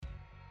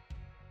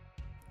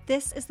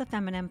This is the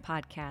Feminem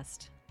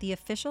Podcast, the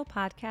official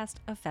podcast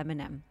of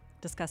Feminem,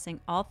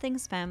 discussing all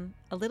things femme,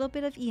 a little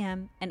bit of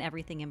EM, and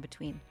everything in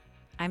between.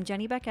 I'm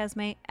Jenny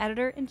Beck-Esme,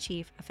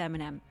 Editor-in-Chief of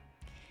Feminem.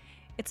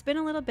 It's been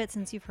a little bit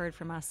since you've heard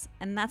from us,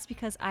 and that's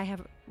because I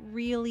have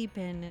really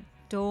been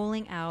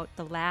doling out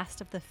the last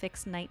of the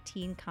Fix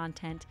 19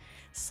 content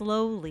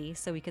slowly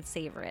so we could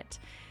savor it.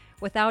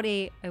 Without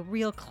a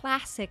real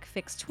classic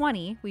Fix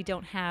 20, we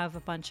don't have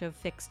a bunch of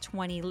Fix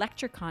 20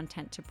 lecture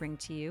content to bring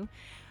to you.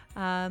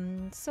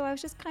 So I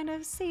was just kind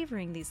of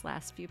savoring these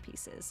last few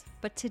pieces.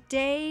 But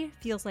today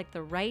feels like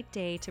the right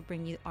day to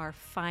bring you our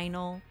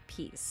final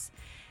piece.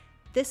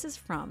 This is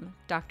from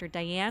Dr.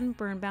 Diane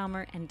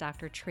Birnbaumer and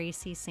Dr.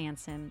 Tracy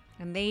Sanson,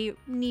 and they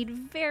need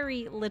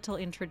very little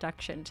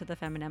introduction to the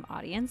Feminem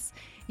audience.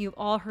 You've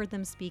all heard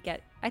them speak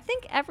at, I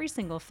think, every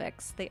single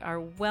Fix. They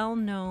are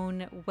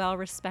well-known,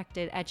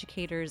 well-respected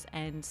educators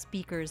and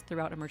speakers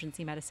throughout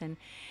emergency medicine.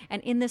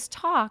 And in this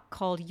talk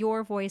called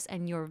Your Voice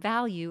and Your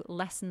Value,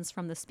 Lessons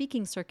from the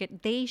Speaking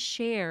Circuit, they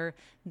share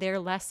their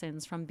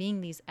lessons from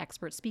being these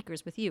expert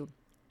speakers with you.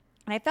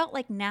 And I felt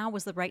like now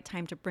was the right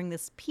time to bring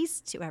this piece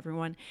to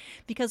everyone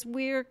because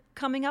we're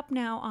coming up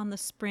now on the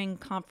spring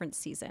conference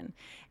season.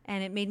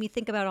 And it made me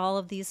think about all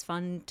of these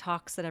fun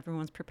talks that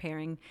everyone's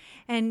preparing.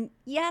 And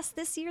yes,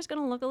 this year is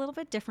going to look a little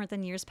bit different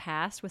than years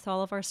past with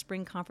all of our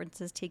spring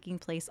conferences taking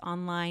place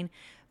online.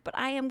 But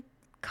I am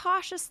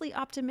cautiously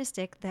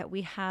optimistic that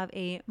we have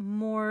a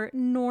more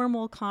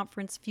normal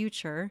conference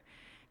future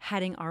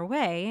heading our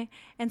way.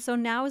 And so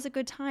now is a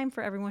good time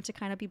for everyone to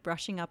kind of be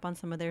brushing up on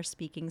some of their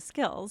speaking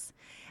skills.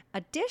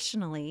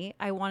 Additionally,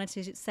 I wanted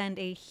to send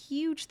a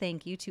huge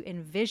thank you to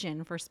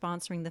Envision for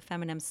sponsoring the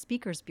Feminem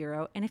Speakers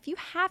Bureau. And if you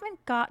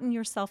haven't gotten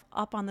yourself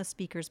up on the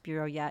Speakers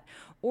Bureau yet,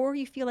 or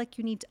you feel like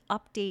you need to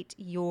update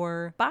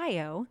your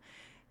bio,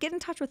 get in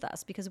touch with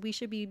us because we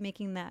should be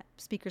making that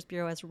Speakers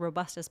Bureau as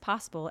robust as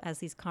possible as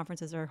these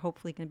conferences are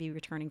hopefully going to be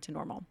returning to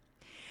normal.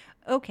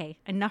 Okay,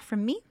 enough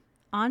from me.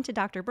 On to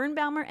Dr.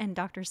 Birnbaumer and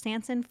Dr.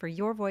 Sanson for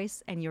Your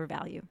Voice and Your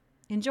Value.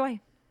 Enjoy.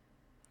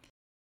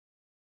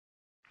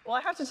 Well,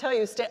 I have to tell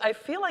you, I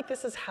feel like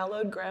this is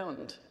hallowed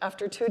ground.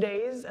 After 2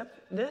 days,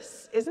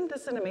 this is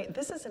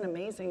an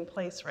amazing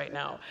place right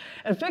now.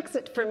 And Fix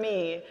It for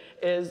me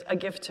is a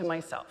gift to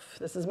myself.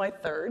 This is my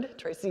third.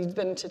 Tracy's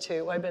been to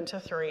 2, I've been to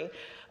 3.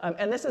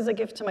 And this is a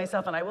gift to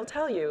myself. And I will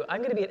tell you, I'm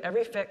going to be at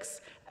every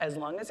Fix as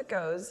long as it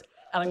goes.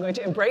 And I'm going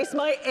to embrace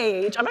my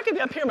age. I'm not going to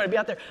be up here, I'm going to be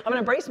out there. I'm going to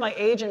embrace my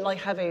age and like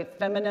have a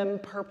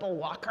Feminem purple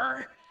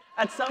walker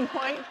at some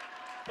point.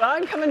 But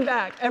I'm coming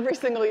back every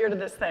single year to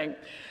this thing.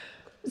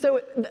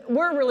 So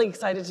we're really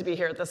excited to be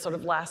here at this sort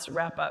of last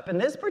wrap up. And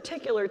this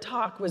particular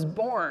talk was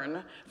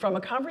born from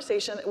a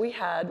conversation that we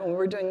had when we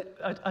were doing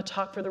a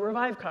talk for the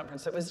Revive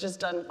conference that was just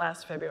done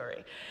last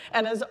February.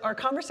 And as our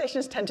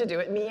conversations tend to do,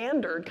 it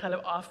meandered kind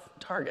of off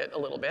target a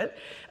little bit.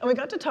 And we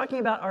got to talking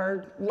about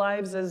our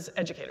lives as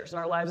educators and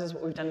our lives as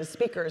what we've done as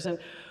speakers. And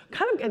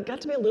kind of it got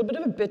to be a little bit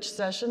of a bitch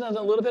session and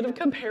a little bit of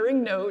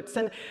comparing notes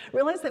and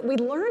realized that we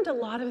learned a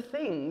lot of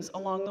things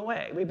along the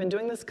way. We've been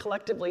doing this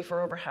collectively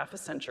for over half a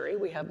century.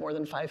 We have more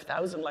than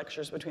 5,000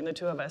 lectures between the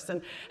two of us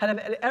and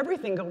had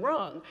everything go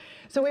wrong.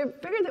 So we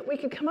figured that we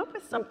could come up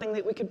with something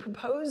that we could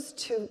propose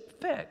to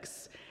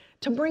Fix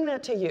to bring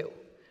that to you.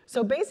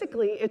 So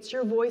basically, it's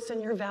your voice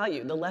and your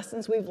value, the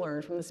lessons we've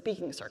learned from the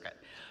speaking circuit.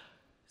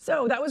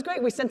 So that was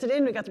great. We sent it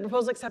in, we got the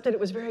proposal accepted. It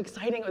was very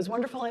exciting, it was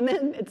wonderful. And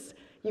then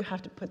you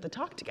have to put the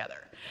talk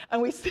together.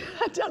 And we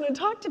sat down and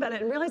talked about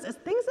it and realized as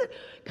things that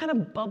kind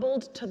of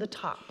bubbled to the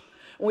top,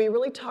 we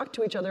really talked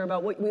to each other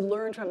about what we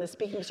learned from the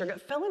speaking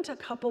circuit, fell into a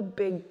couple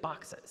big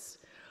boxes.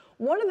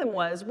 One of them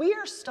was, we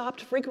are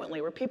stopped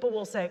frequently where people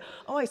will say,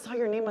 oh, I saw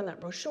your name on that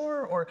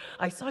brochure, or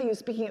I saw you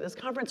speaking at this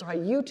conference, or I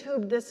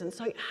YouTubed this and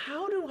saw you.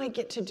 How do I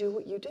get to do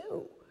what you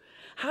do?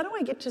 How do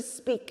I get to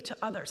speak to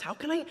others? How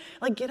can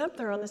I get up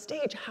there on the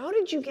stage? How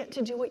did you get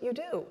to do what you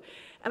do?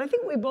 And I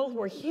think what we both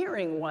were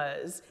hearing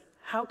was,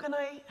 how can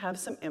I have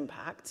some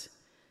impact?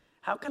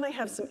 How can I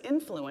have some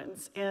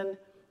influence? And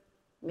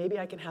maybe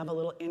I can have a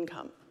little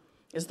income.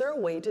 Is there a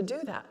way to do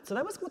that? So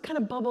that was what kind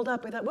of bubbled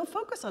up. We thought, we'll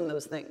focus on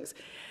those things.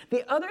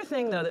 The other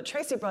thing, though, that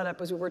Tracy brought up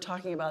as we were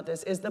talking about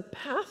this is the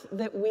path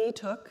that we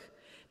took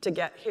to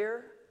get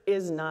here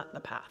is not the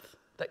path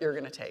that you're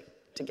going to take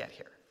to get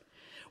here.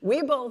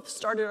 We both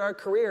started our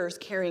careers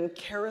carrying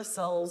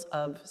carousels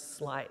of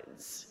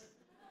slides.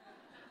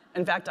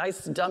 In fact, I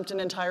dumped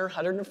an entire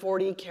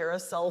 140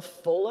 carousel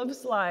full of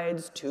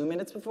slides 2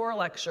 minutes before a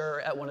lecture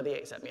at one of the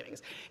ASAP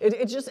meetings.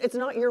 It's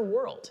not your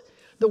world.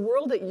 The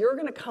world that you're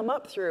going to come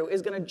up through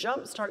is going to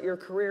jumpstart your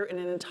career in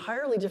an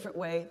entirely different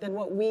way than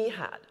what we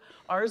had.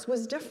 Ours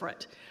was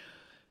different.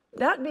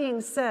 That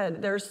being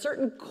said, there are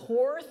certain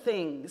core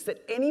things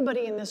that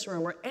anybody in this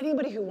room or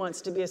anybody who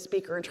wants to be a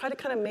speaker and try to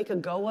kind of make a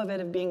go of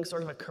it of being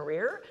sort of a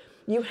career,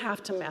 you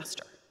have to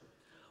master.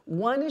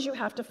 One is you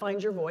have to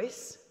find your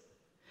voice.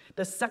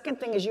 The second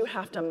thing is you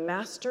have to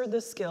master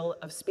the skill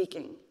of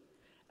speaking.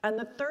 And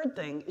the third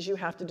thing is you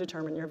have to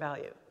determine your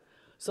value.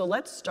 So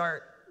let's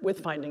start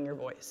with finding your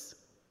voice.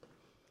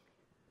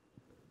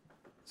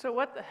 So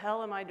what the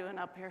hell am I doing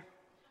up here?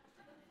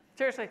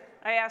 Seriously,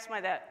 I asked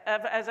that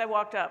as I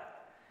walked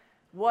up.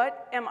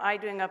 What am I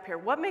doing up here?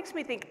 What makes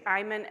me think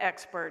I'm an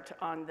expert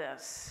on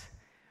this?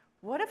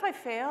 What if I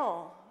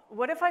fail?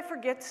 What if I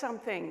forget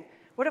something?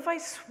 What if I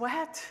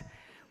sweat?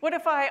 What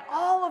if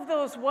all of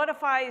those what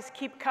if I's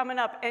keep coming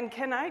up? And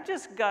can I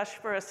just gush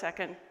for a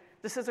second?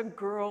 This is a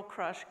girl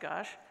crush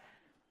gush.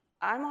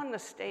 I'm on the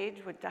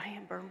stage with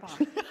Diane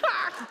Birnbaum.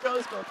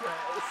 Goes both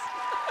ways.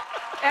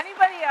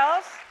 Anybody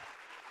else?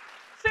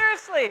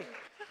 Seriously.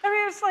 I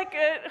mean, it's like,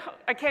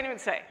 I can't even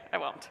say, I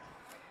won't.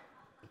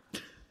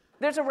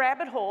 There's a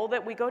rabbit hole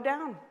that we go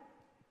down.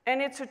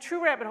 And it's a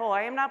true rabbit hole.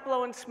 I am not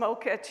blowing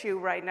smoke at you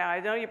right now. I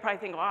know you probably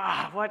think,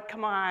 what,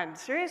 come on,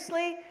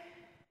 seriously?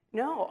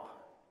 No.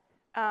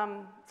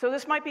 So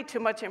this might be too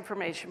much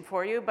information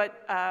for you,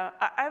 but I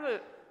have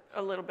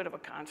a little bit of a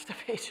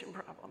constipation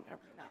problem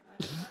every now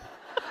and then.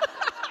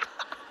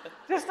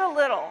 Just a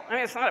little. I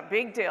mean, it's not a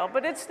big deal,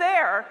 but it's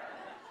there.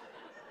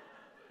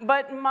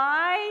 But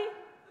my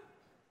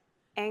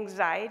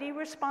anxiety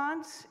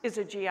response is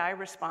a GI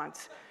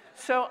response.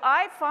 So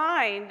I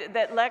find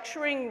that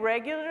lecturing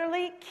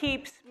regularly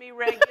keeps me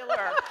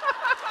regular.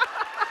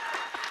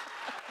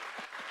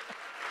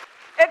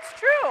 It's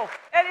true.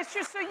 And it's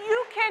just so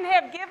you can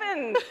have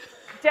given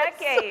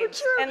decades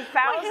so and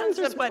thousands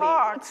of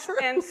talks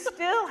and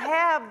still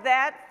have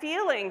that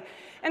feeling.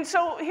 And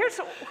so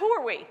who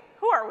are we?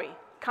 Who are we?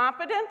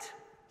 Competent?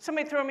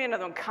 Somebody throw me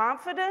another one.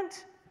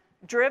 Confident?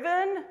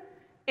 Driven?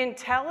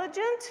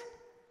 Intelligent?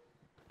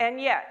 And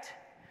yet,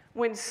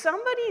 when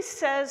somebody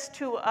says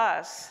to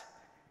us,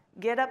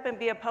 get up and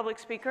be a public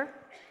speaker,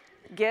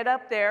 get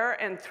up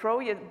there and throw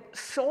you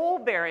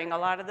soul-bearing a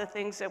lot of the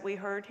things that we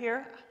heard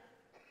here,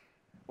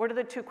 what are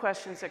the two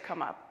questions that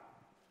come up?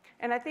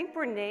 And I think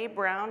Brené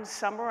Brown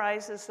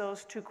summarizes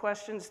those two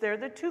questions. They're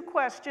the two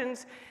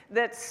questions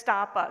that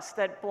stop us,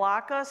 that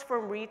block us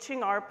from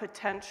reaching our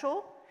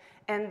potential,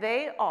 and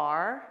they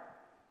are,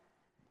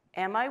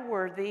 am I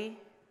worthy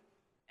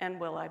and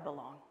will I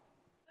belong?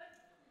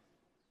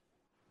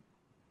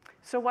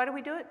 So why do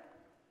we do it,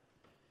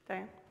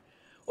 Diane?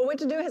 Well, what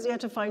to do is you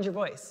have to find your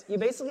voice. You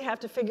basically have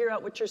to figure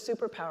out what your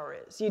superpower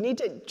is. You need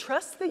to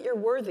trust that you're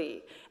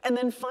worthy and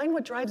then find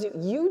what drives you.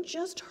 You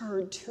just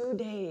heard 2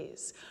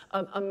 days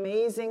of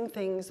amazing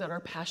things that are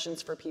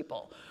passions for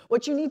people.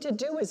 What you need to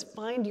do is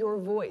find your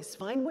voice.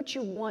 Find what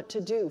you want to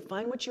do.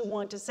 Find what you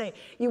want to say.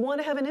 You want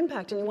to have an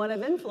impact and you want to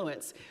have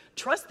influence.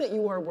 Trust that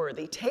you are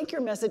worthy. Take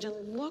your message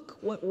and look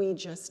what we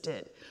just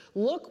did.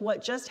 Look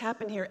what just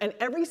happened here. And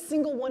every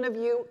single one of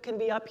you can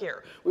be up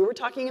here. We were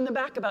talking in the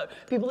back about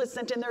people that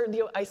sent in their,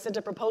 I sent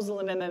a proposal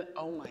and then,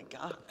 oh my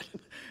God,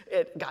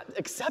 it got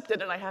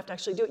accepted and I have to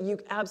actually do it. You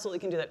absolutely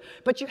can do that.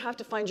 But you have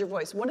to find your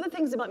voice. One of the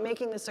things about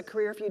making this a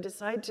career, if you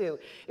decide to,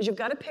 is you've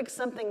got to pick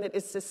something that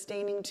is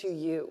sustaining to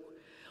you.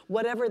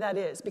 Whatever that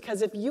is,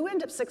 because if you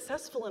end up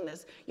successful in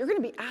this, you're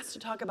going to be asked to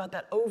talk about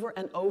that over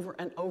and over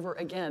and over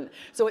again.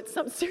 So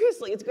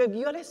seriously, it's good.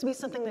 You got to be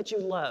something that you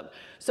love.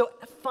 So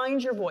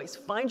find your voice,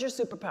 find your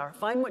superpower,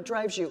 find what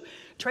drives you.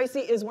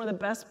 Tracy is one of the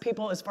best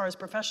people as far as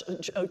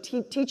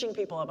teaching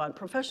people about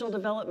professional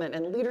development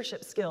and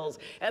leadership skills,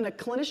 and a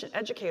clinician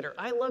educator.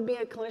 I love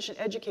being a clinician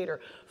educator.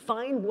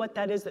 Find what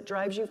that is that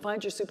drives you,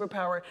 find your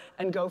superpower,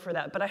 and go for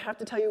that. But I have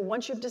to tell you,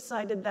 once you've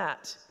decided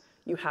that,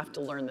 you have to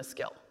learn the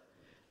skill.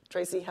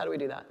 Tracy, how do we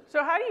do that?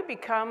 So how do you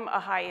become a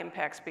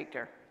high-impact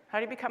speaker? How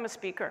do you become a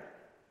speaker?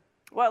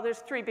 Well, there's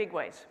 3 big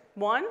ways.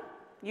 1,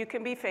 you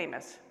can be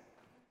famous.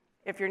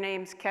 If your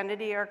name's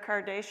Kennedy or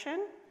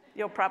Kardashian,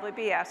 you'll probably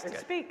be asked to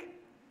speak.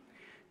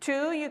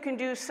 2, you can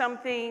do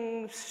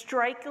something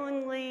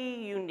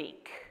strikingly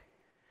unique.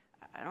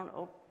 I don't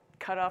know,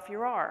 cut off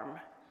your arm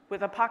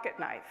with a pocket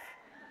knife.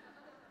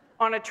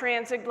 On a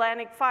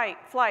transatlantic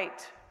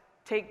flight,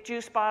 take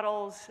juice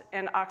bottles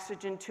and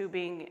oxygen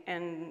tubing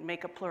and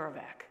make a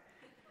Pleurovac.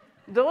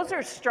 Those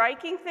are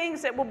striking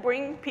things that will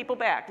bring people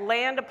back.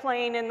 Land a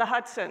plane in the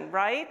Hudson,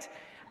 right?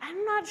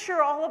 I'm not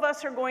sure all of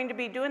us are going to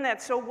be doing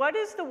that. So what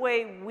is the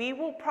way we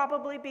will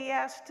probably be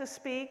asked to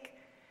speak?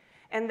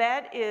 And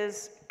that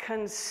is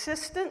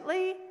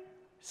consistently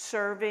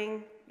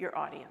serving your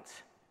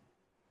audience.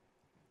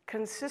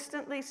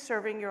 Consistently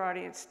serving your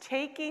audience.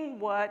 Taking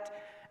what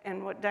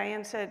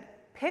Diane said,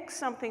 pick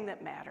something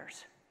that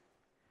matters.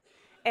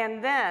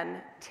 And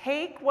then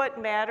take what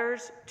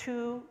matters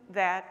to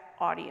that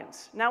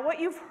audience. Now, what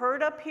you've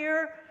heard up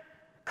here,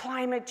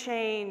 climate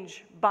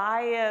change,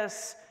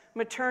 bias,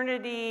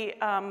 maternity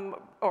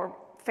or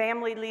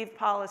family leave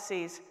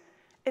policies,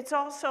 it's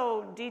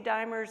also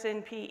D-dimers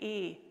in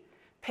PE,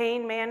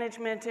 pain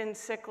management in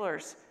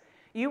sicklers.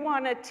 You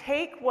want to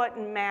take what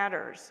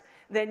matters,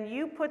 then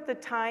you put the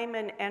time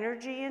and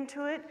energy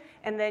into it,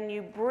 and then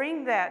you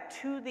bring that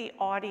to the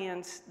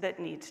audience that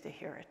needs to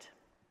hear it.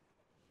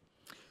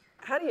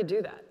 How do you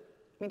do that?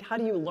 I mean, how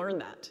do you learn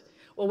that?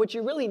 Well, what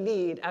you really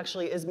need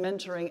actually is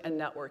mentoring and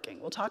networking.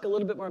 We'll talk a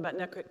little bit more about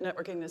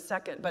networking in a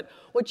second, but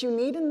what you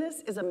need in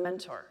this is a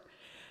mentor.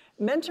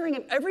 Mentoring,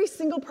 and every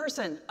single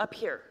person up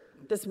here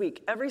this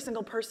week, every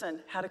single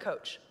person had a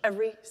coach.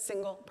 Every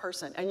single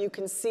person. And you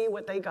can see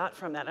what they got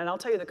from that. And I'll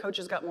tell you, the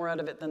coaches got more out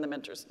of it than the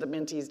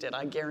mentees did.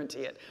 I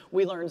guarantee it.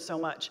 We learned so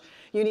much.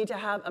 You need to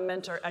have a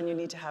mentor and you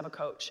need to have a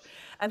coach.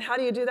 And how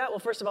do you do that? Well,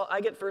 first of all,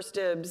 I get first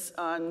dibs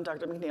on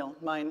Dr. McNeil.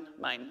 Mine.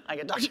 I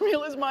get Dr.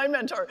 McNeil as my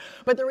mentor.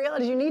 But the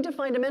reality is you need to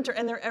find a mentor,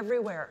 and they're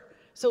everywhere.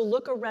 So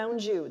look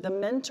around you. The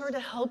mentor to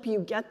help you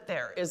get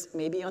there is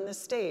maybe on this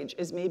stage,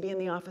 is maybe in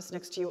the office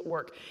next to you at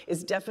work,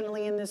 is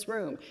definitely in this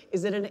room,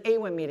 is it an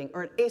AWIM meeting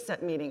or an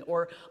ASET meeting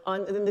or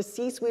in the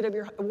C-suite of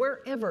your,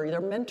 wherever.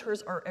 Their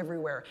mentors are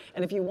everywhere.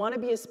 And if you want to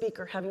be a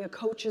speaker, having a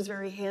coach is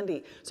very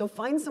handy. So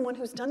find someone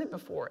who's done it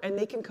before and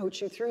they can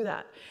coach you through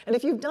that. And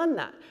if you've done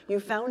that,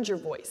 you've found your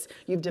voice,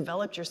 you've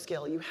developed your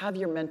skill, you have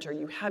your mentor,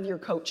 you have your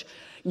coach,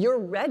 you're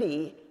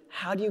ready.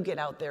 How do you get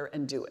out there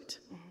and do it?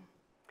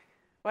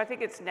 Well, I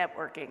think it's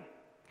networking.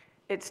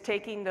 It's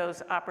taking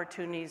those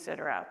opportunities that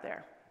are out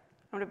there.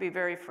 I'm going to be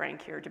very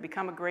frank here. To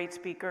become a great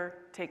speaker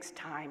takes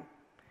time.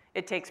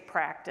 It takes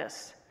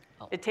practice.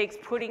 It takes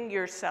putting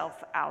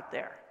yourself out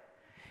there.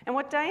 And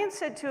what Diane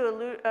said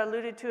to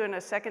alluded to in a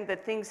second,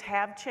 that things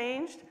have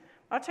changed.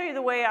 I'll tell you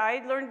the way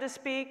I learned to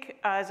speak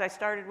as I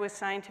started with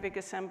Scientific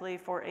Assembly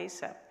for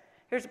ASEP.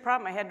 Here's the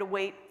problem. I had to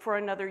wait for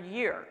another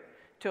year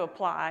to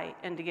apply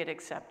and to get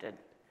accepted.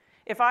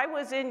 If I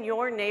was in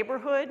your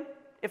neighborhood,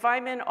 if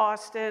I'm in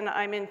Austin,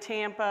 I'm in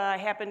Tampa, I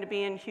happen to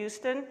be in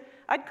Houston,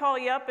 I'd call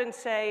you up and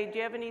say, do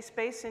you have any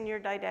space in your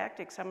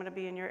didactics? I'm going to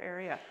be in your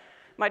area.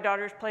 My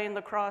daughter's playing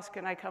lacrosse,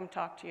 can I come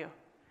talk to you?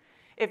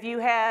 If you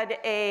had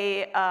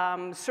a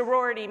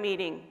sorority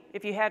meeting,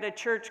 if you had a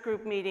church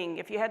group meeting,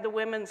 if you had the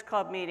women's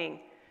club meeting,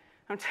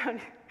 I'm telling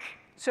you.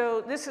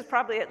 So this is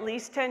probably at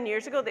least 10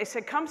 years ago. They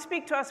said, come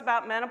speak to us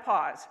about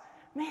menopause.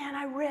 Man,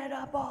 I read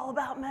up all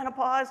about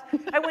menopause.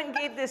 I went and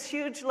gave this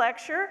huge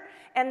lecture,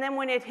 and then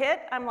when it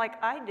hit, I'm like,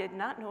 I did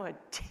not know a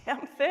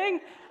damn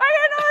thing. I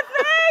didn't know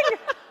a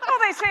thing. Oh,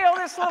 they say, oh,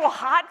 this little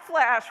hot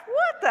flash.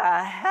 What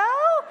the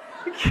hell?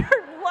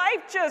 Your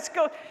life just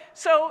goes.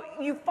 So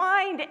you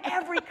find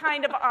every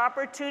kind of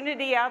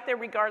opportunity out there,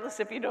 regardless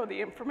if you know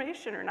the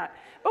information or not.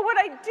 But what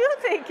I do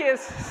think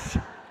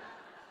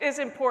is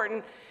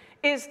important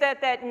is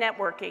that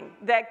networking,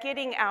 that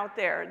getting out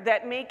there,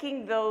 that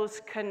making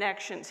those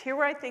connections. Here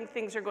where I think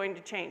things are going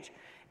to change.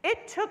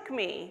 It took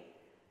me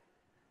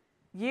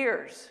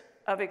years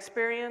of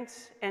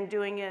experience and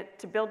doing it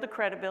to build the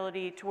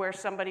credibility to where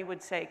somebody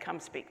would say, come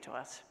speak to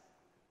us.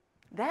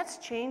 That's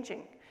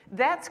changing.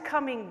 That's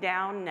coming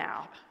down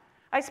now.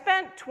 I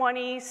spent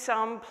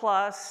 20-some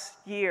plus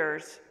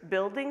years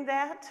building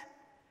that,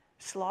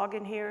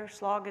 slogging here,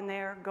 slogging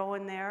there,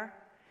 going there.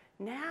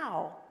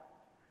 Now,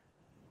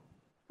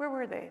 where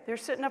were they? They're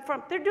sitting up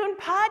front. They're doing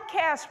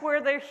podcasts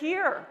where they're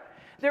here.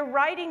 They're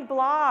writing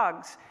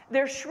blogs.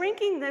 They're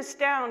shrinking this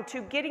down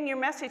to getting your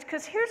message.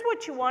 Because here's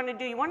what you want to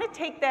do. You want to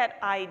take that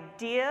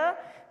idea,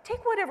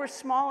 take whatever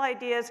small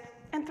ideas,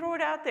 and throw it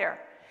out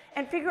there.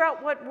 And figure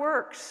out what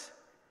works.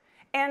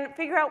 And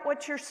figure out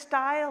what your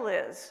style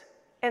is.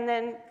 And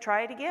then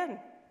try it again.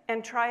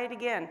 And try it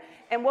again.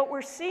 And what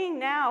we're seeing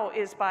now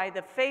is by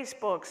the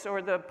Facebooks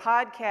or the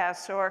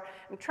podcasts, or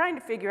I'm trying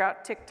to figure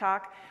out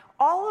TikTok,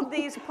 all of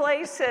these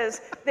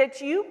places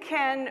that you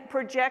can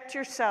project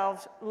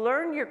yourselves,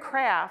 learn your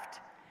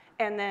craft,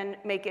 and then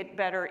make it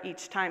better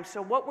each time.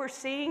 So what we're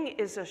seeing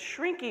is a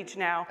shrinkage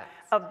now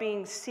of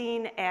being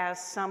seen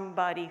as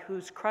somebody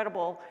who's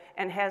credible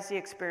and has the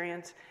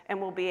experience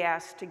and will be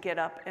asked to get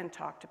up and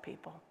talk to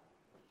people.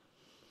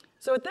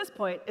 So at this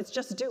point, it's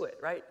just do it,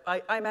 right?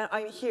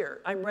 I'm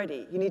here, I'm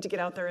ready. You need to get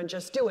out there and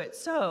just do it.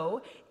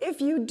 So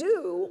if you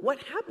do, what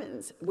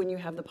happens when you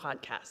have the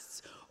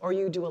podcasts? Or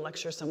you do a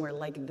lecture somewhere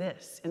like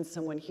this, and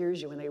someone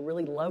hears you, and they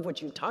really love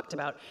what you talked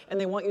about, and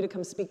they want you to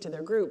come speak to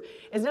their group.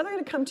 Is now they're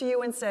going to come to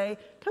you and say,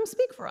 come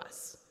speak for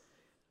us.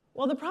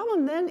 Well, the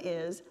problem then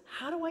is,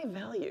 how do I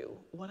value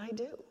what I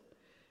do?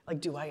 Like,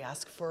 do I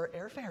ask for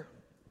airfare?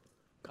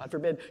 God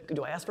forbid,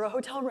 do I ask for a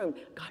hotel room?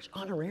 Gosh,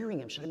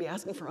 honorarium, should I be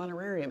asking for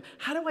honorarium?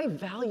 How do I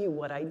value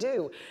what I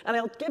do? And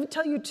I'll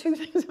tell you two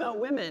things about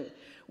women.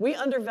 We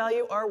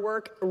undervalue our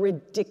work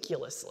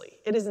ridiculously.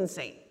 It is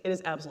insane. It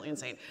is absolutely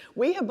insane.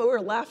 We were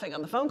laughing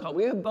on the phone call.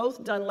 We have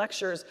both done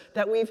lectures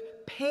that we've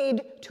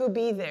paid to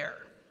be there.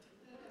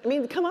 I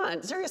mean, come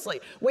on,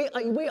 seriously. We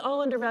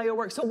all undervalue our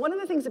work. So one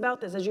of the things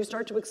about this, as you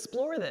start to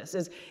explore this,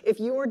 is if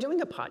you are doing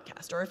a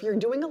podcast or if you're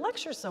doing a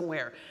lecture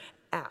somewhere,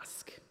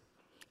 ask.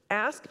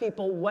 Ask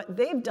people what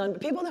they've done,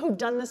 people who've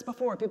done this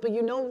before, people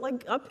you know,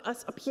 like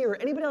us up here,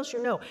 anybody else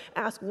you know.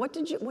 Ask, what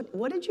did you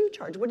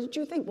charge? What did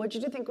you think? What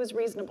did you think was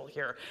reasonable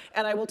here?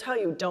 And I will tell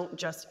you, don't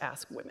just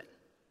ask women.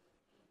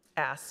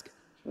 Ask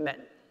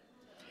men.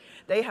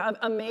 They have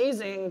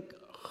amazing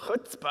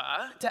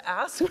chutzpah to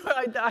ask.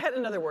 I had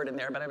another word in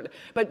there,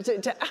 but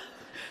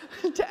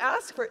to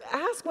ask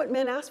what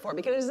men ask for,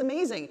 because it is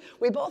amazing.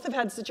 We both have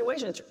had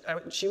situations.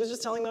 She was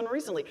just telling me one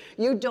recently.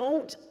 You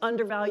don't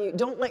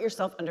let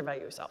yourself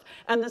undervalue yourself.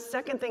 And the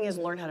second thing is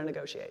learn how to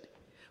negotiate.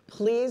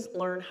 Please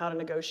learn how to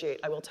negotiate.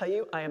 I will tell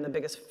you, I am the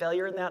biggest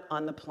failure in that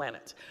on the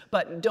planet.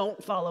 But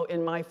don't follow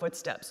in my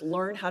footsteps.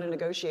 Learn how to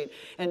negotiate.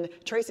 And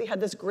Tracy had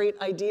this great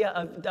idea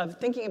of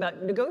thinking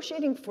about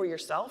negotiating for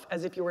yourself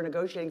as if you were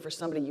negotiating for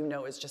somebody you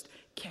know is just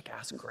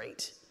kick-ass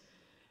great.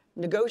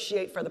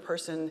 Negotiate for the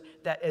person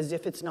that as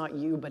if it's not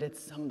you, but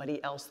it's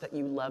somebody else that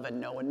you love and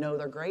know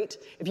they're great.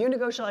 If you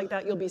negotiate like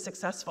that, you'll be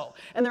successful.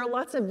 And there are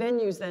lots of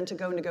venues then to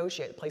go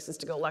negotiate, places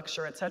to go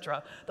lecture,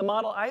 etc. The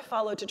model I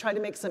followed to try to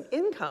make some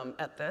income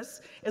at this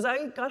is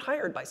I got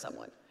hired by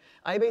someone.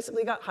 I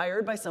basically got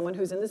hired by someone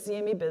who's in the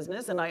CME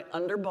business, and I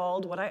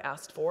underballed what I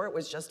asked for. It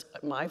was just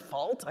my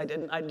fault. I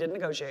didn't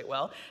negotiate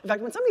well. In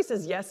fact, when somebody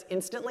says yes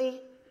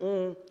instantly,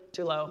 too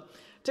low.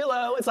 Too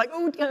low. It's like,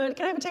 oh, can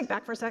I have a take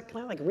back for a sec?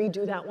 Can I like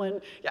redo that one?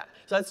 Yeah,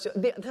 so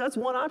that's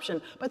one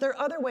option. But there are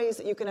other ways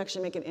that you can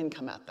actually make an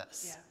income at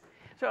this. Yeah.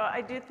 So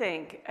I do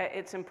think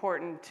it's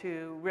important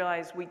to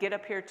realize we get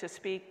up here to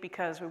speak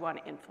because we want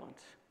to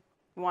influence,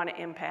 we want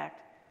to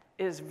impact.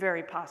 It is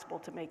very possible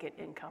to make it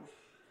income.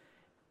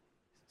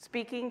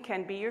 Speaking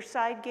can be your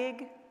side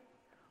gig,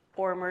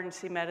 or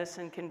emergency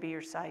medicine can be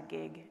your side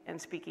gig,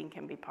 and speaking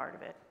can be part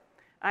of it.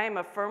 I am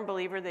a firm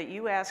believer that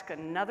you ask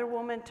another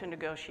woman to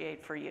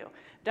negotiate for you.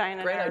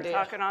 Diana and I are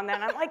talking on that,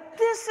 and I'm like,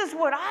 this is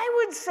what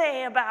I would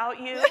say about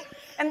you,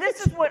 and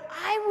this is what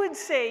I would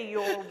say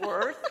you're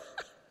worth.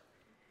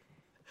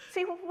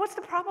 See, what's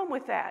the problem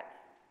with that?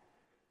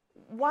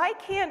 Why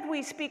can't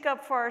we speak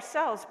up for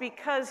ourselves?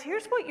 Because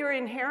here's what you're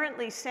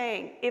inherently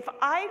saying. If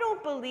I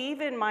don't believe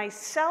in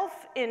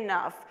myself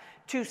enough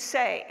to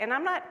say, and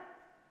I'm not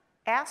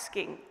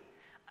asking,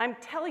 I'm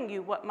telling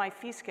you what my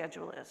fee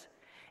schedule is.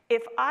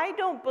 If I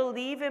don't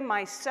believe in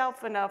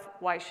myself enough,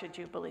 why should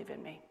you believe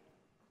in me?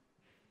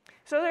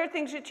 So there are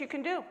things that you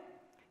can do.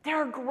 There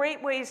are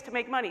great ways to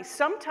make money.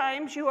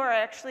 Sometimes you are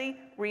actually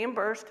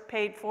reimbursed,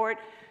 paid for it.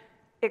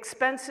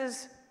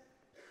 Expenses,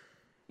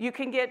 you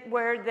can get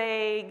where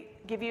they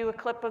give you a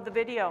clip of the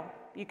video.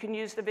 You can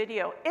use the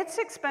video. It's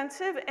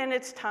expensive and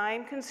it's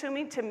time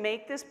consuming to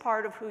make this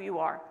part of who you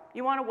are.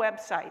 You want a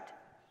website.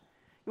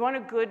 You want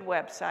a good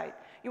website.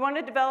 You want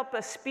to develop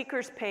a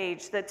speaker's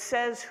page that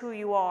says who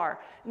you are.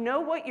 Know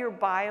what your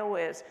bio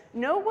is.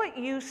 Know what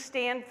you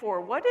stand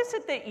for. What is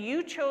it that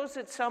you chose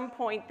at some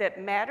point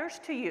that matters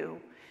to you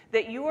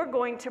that you are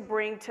going to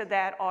bring to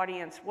that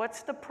audience?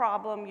 What's the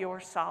problem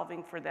you're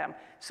solving for them?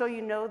 So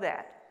you know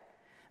that.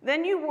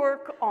 Then you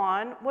work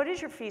on, what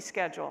is your fee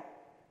schedule?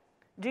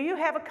 Do you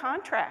have a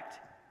contract?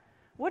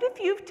 What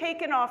if you've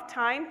taken off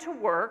time to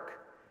work?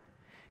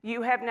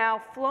 You have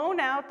now flown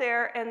out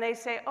there and they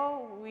say,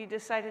 oh, we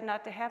decided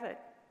not to have it,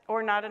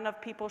 or not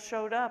enough people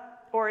showed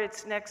up, or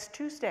it's next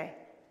Tuesday.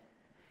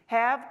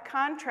 Have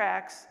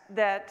contracts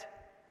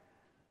that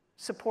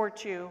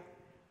support you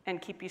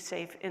and keep you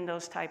safe in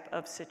those type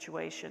of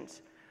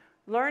situations.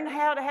 Learn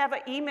how to have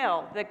an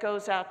email that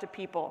goes out to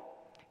people.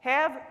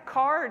 Have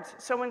cards,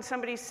 so when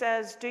somebody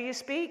says, do you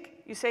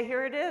speak? You say,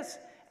 here it is,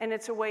 and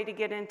it's a way to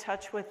get in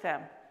touch with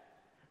them.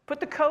 Put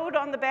the code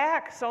on the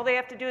back, so all they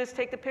have to do is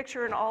take the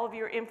picture and all of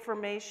your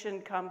information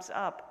comes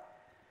up.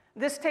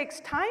 This takes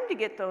time to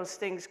get those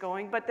things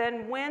going, but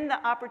then when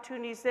the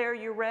opportunity's there,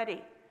 you're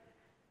ready.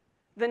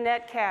 The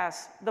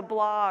netcasts, the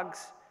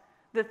blogs,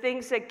 the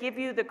things that give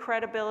you the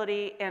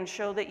credibility and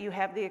show that you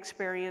have the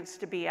experience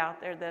to be out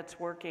there that's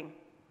working.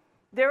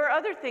 There are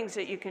other things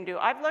that you can do.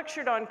 I've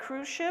lectured on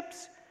cruise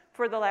ships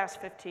for the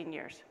last 15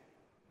 years.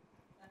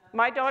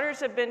 My daughters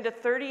have been to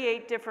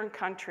 38 different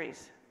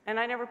countries, and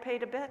I never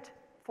paid a bit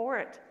for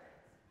it.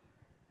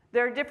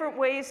 There are different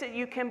ways that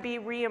you can be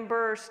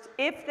reimbursed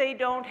if they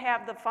don't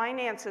have the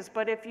finances,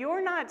 but if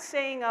you're not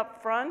saying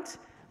up front,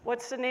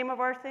 what's the name of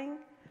our thing?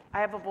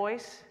 I have a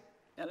voice.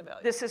 And a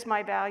value. This is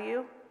my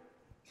value.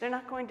 They're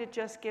not going to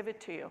just give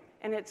it to you,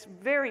 and it's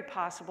very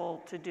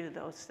possible to do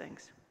those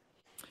things.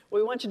 What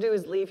we want you to do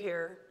is leave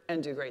here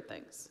and do great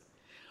things.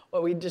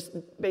 Well, we just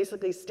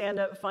basically stand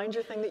up, find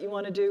your thing that you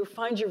want to do,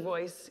 find your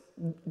voice,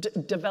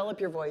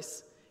 develop your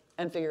voice,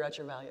 and figure out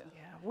your value.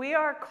 Yeah, we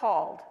are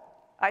called,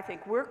 I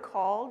think we're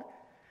called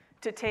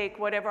to take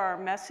whatever our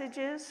message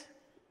is,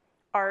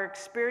 our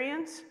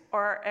experience,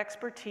 or our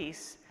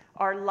expertise,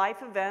 our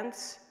life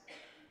events,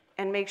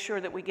 and make sure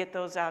that we get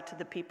those out to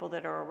the people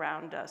that are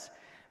around us.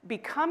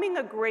 Becoming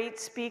a great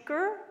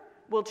speaker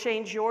will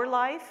change your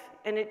life,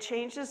 and it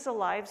changes the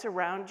lives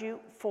around you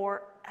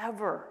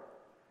forever.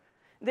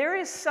 There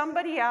is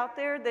somebody out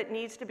there that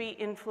needs to be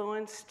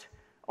influenced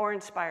or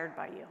inspired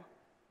by you.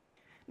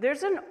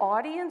 There's an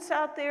audience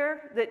out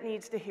there that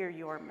needs to hear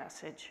your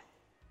message.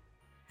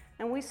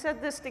 And we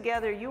said this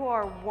together, you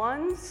are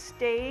one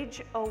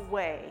stage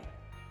away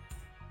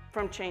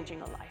from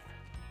changing a life.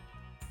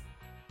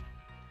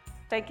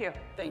 Thank you.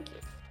 Thank you.